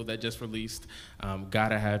this single that just released,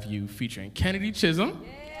 Gotta Have You, featuring Kennedy Chisholm.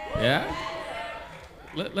 Yeah?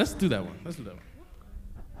 Let's do that one. Let's do that one.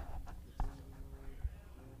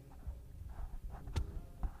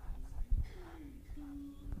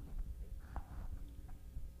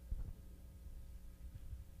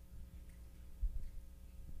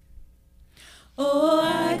 Oh,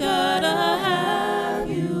 I gotta have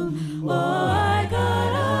you. Oh, I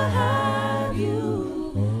gotta have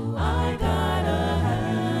you. I gotta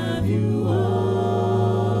have you.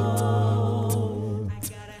 Oh, I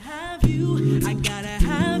gotta have you. I gotta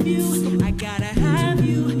have you. I gotta have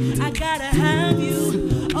you. I gotta have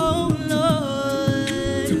you. Oh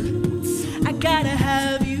Lord, I gotta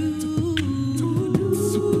have you.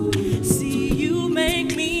 See, you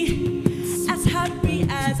make me as happy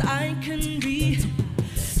as I can be.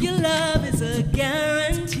 Your love is a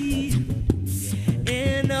guarantee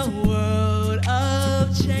in a world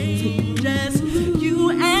of changes. You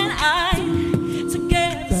and I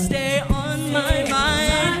together stay on my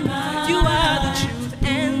mind. You are the truth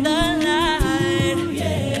and the light.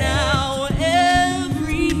 Now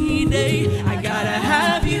every day I gotta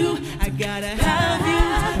have you. I gotta have you.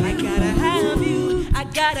 I gotta have you. I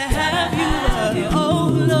gotta have you. Oh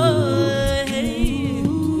Lord,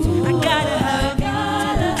 I gotta have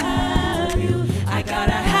you. I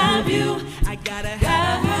gotta have you. I gotta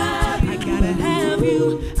have you. I gotta have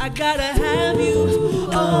you. I gotta have you.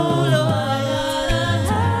 Oh Lord,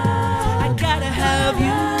 I gotta have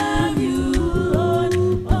you. Lord,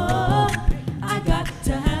 oh, I got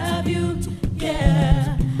to have you.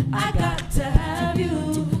 Yeah, I got to have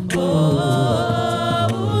you. Oh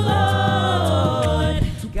Lord,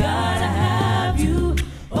 gotta have you.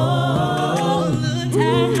 Oh, look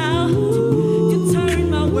at how you turn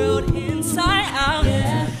my world inside out.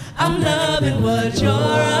 I'm loving what you're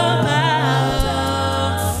about.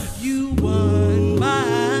 You won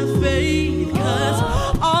my faith, 'cause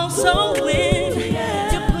also when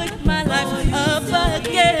you put my life up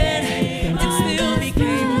again, it still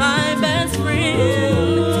became my best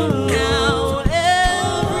friend. Now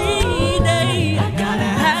every day I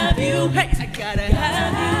gotta have you. Hey, I gotta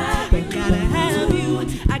have you. I gotta have you.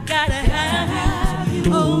 I gotta have you.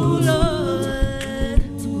 Oh Lord,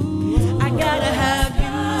 I gotta have you.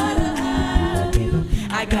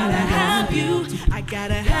 I gotta have you. I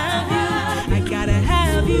gotta have you. I gotta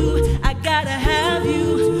have you. I gotta have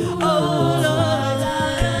you. Oh Lord,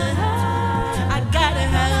 I gotta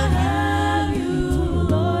have you.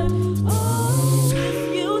 Lord, oh,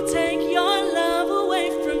 if you take your love away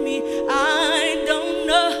from me, I don't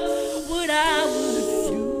know what I would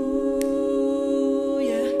do.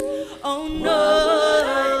 Yeah. Oh no.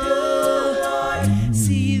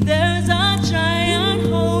 See, there's a giant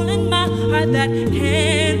hole in my heart that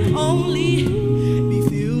can only be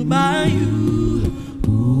filled by you.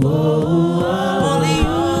 Only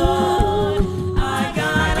you. I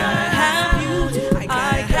gotta have you. I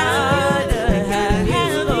gotta have you. I gotta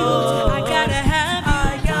have you. I gotta have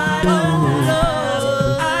you. Oh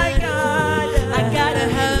Lord, I gotta have you. I gotta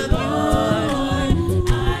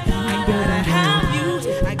have you.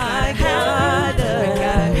 I gotta have you. I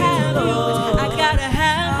gotta have you. I gotta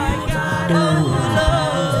have you. Oh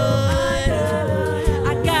Lord,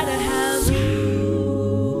 I gotta have you.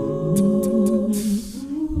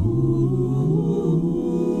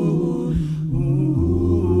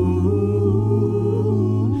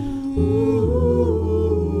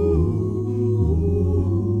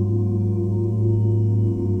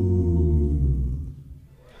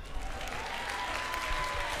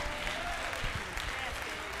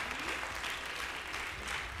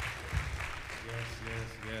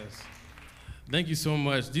 Yes. Thank you so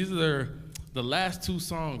much. These are the last two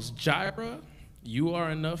songs. Gyra, You Are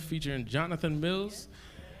Enough, featuring Jonathan Mills.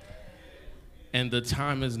 And The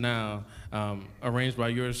Time Is Now, arranged by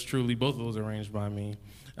yours truly. Both of those arranged by me.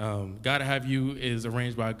 Gotta Have You is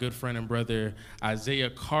arranged by a good friend and brother, Isaiah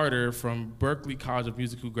Carter from Berklee College of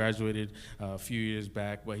Music, who graduated a few years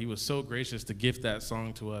back. But he was so gracious to gift that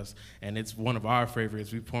song to us, and it's one of our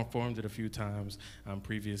favorites. We performed it a few times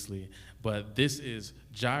previously. But this is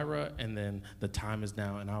Gyra, and then The Time Is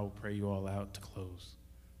Now, and I will pray you all out to close.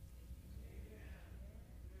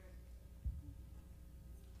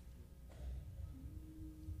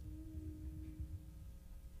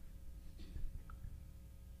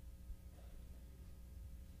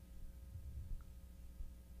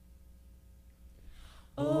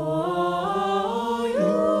 Oh, you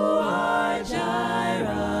are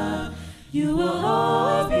Gyra. You will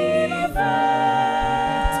always be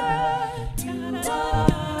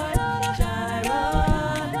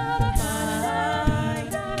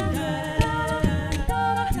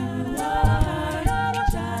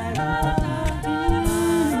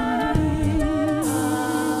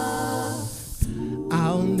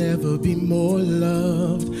be more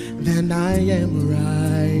loved than I am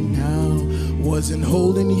right now. Wasn't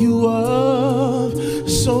holding you up,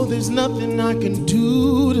 so there's nothing I can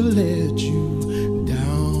do to let you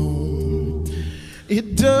down.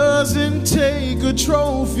 It doesn't take a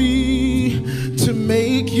trophy to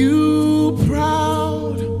make you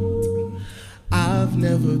proud. I've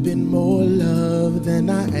never been more loved than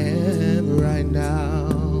I am right now.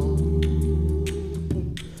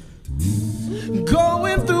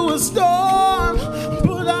 Going through a storm,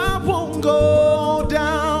 but I won't go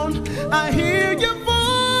down. I hear your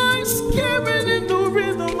voice carried in the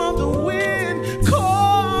rhythm of the wind,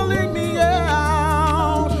 calling me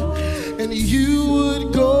out. And you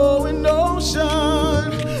would go an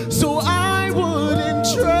ocean, so I wouldn't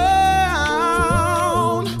drown.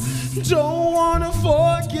 Don't wanna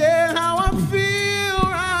forget how I feel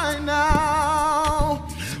right now,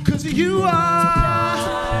 'cause you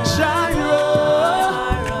are Jireh.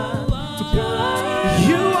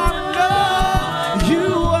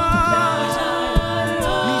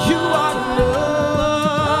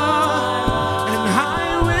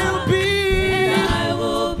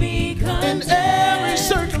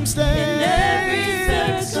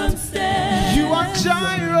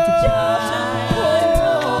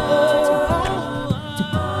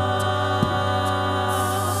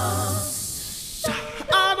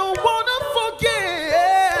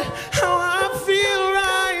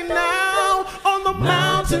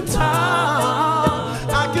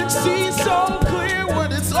 I can see so clear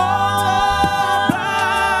what it's all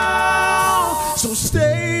about. So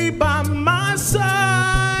stay by my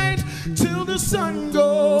side till the sun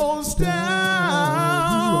goes down.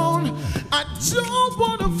 I don't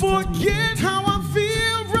want to forget how I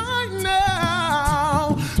feel right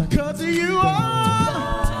now, 'cause you are.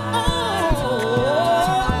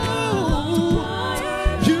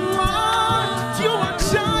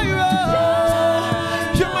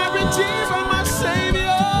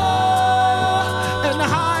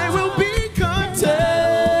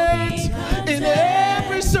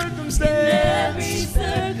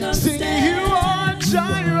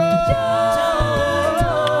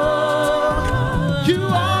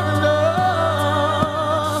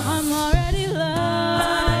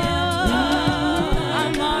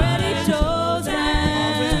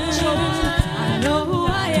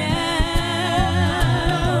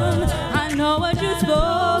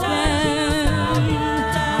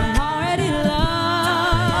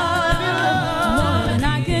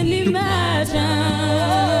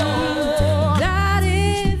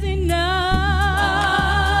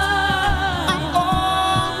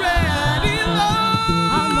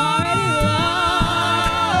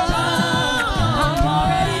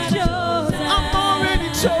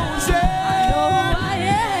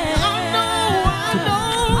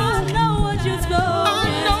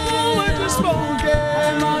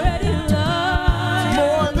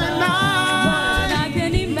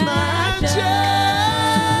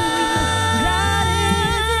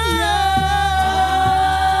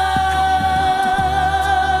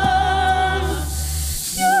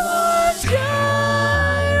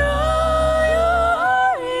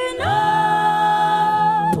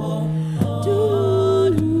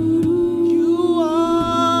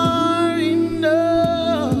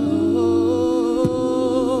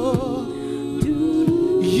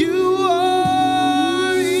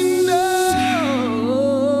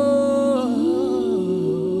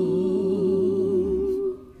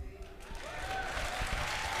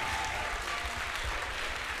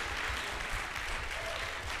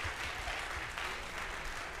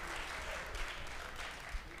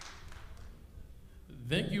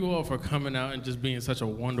 Thank you all for coming out and just being such a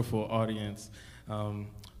wonderful audience.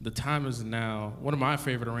 The time is now. One of my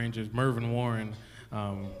favorite arrangers, Mervyn Warren,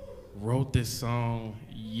 wrote this song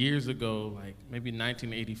years ago, like maybe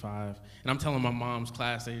 1985. And I'm telling my mom's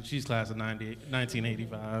class age. She's class of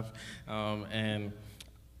 1985. And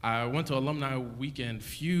I went to alumni weekend a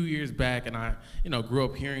few years back, and I, grew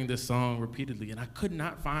up hearing this song repeatedly, and I could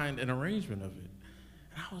not find an arrangement of it.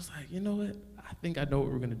 And I was like, you know what? I think I know what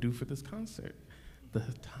we're gonna do for this concert. The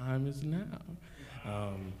time is now.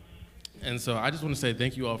 And so I just want to say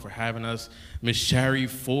thank you all for having us. Miss Shari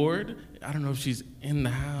Ford, I don't know if she's in the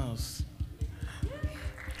house.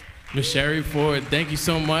 Miss Shari Ford, thank you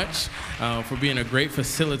so much for being a great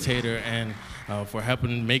facilitator and for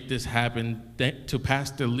helping make this happen. To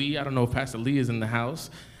Pastor Lee, I don't know if Pastor Lee is in the house.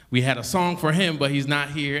 We had a song for him, but he's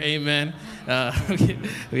not here, amen.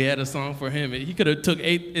 We had a song for him. He could have took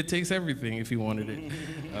It Takes Everything if he wanted it.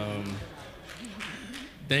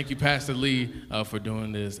 Thank you, Pastor Lee, for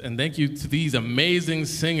doing this. And thank you to these amazing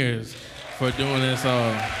singers for doing this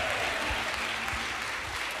all.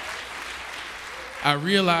 I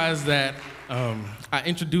realized that I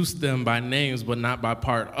introduced them by names, but not by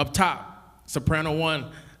part. Up top, soprano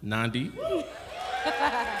 1, Nandi.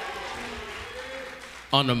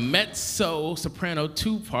 On the mezzo soprano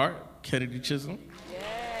 2 part, Kennedy Chisholm.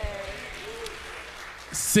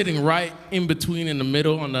 Sitting right in between in the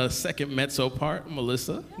middle on the second mezzo part,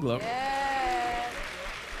 Melissa Glover.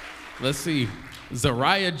 Let's see,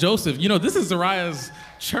 Zariah Joseph. You know, this is Zariah's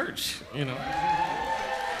church, you know.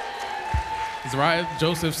 Zariah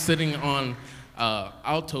Joseph sitting on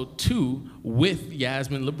alto 2 with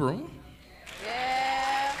Yasmin LeBroom.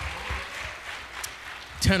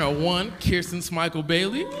 Tenor 1, Kirsten Smikle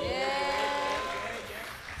Bailey.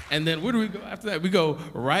 And then where do we go after that? We go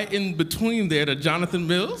right in between there to Jonathan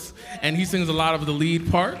Mills, and he sings a lot of the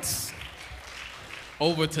lead parts.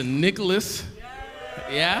 Over to Nicholas,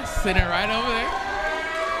 sitting right over there.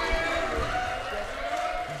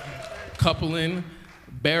 Coupling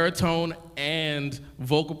baritone and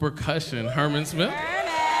vocal percussion, Herman Smith.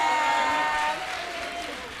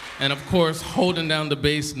 And of course, holding down the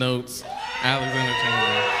bass notes, Alexander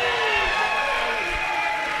Chamberlain.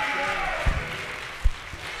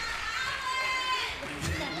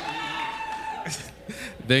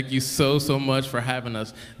 Thank you so, so much for having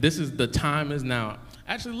us. This is The Time Is Now.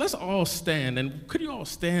 Actually, let's all stand, and could you all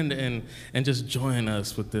stand and just join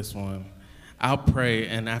us with this one? I'll pray,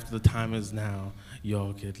 and after the time is now,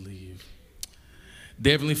 y'all could leave.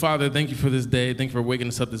 Dear Heavenly Father, thank you for this day. Thank you for waking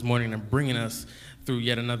us up this morning and bringing us through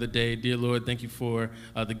yet another day. Dear Lord, thank you for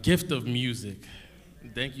the gift of music.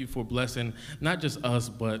 Thank you for blessing not just us,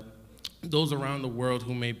 but those around the world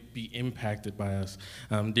who may be impacted by us.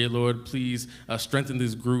 Dear Lord, please strengthen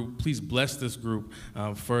this group. Please bless this group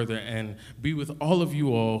further and be with all of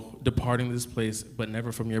you all departing this place, but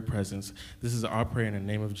never from your presence. This is our prayer in the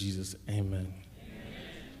name of Jesus. Amen.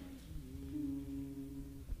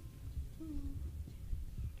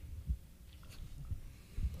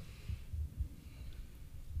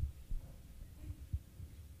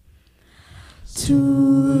 Too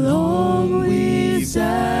long we've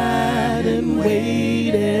sat and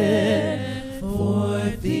waited for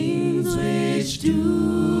things which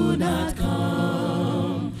do not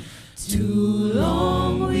come. Too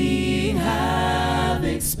long we have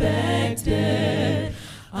expected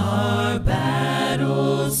our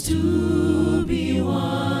battles to be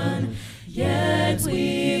won, yet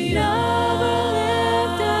we never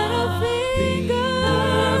lifted a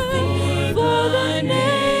finger for the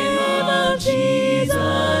name of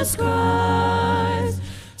Jesus Christ,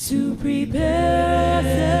 to prepare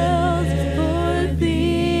ourselves for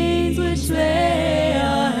things which lay